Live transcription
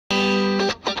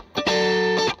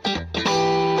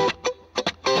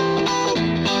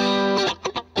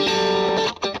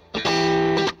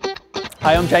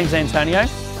Hi, I'm James Antonio.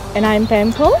 And I'm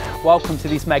Purcell. Welcome to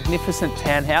this magnificent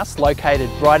townhouse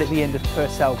located right at the end of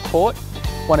Purcell Court.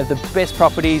 One of the best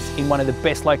properties in one of the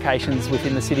best locations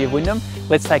within the city of Wyndham.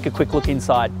 Let's take a quick look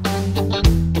inside.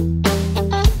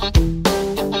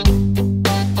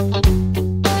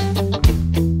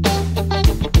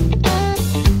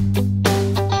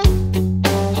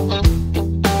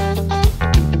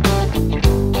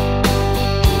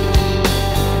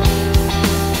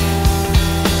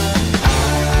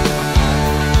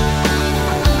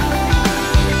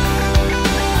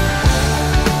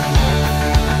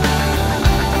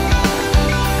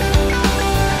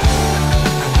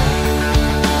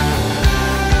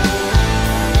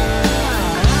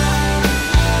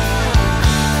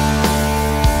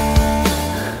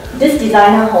 This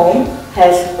designer home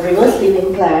has reverse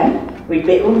living plan with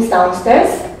bedrooms downstairs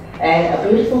and a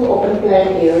beautiful open plan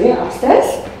area upstairs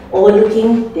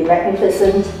overlooking the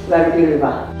magnificent Werribee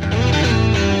River.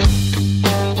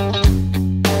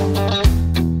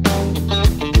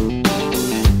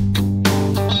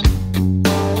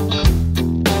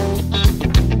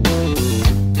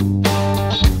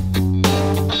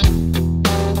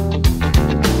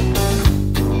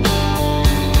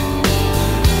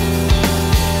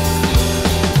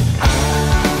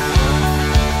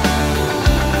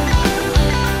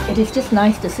 It is just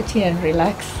nice to sit here and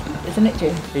relax, isn't it,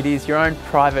 Jim? It is your own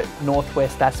private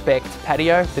northwest aspect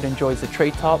patio that enjoys the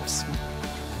treetops,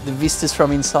 the vistas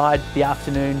from inside, the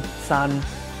afternoon sun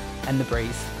and the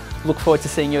breeze. Look forward to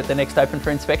seeing you at the next open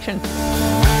for inspection.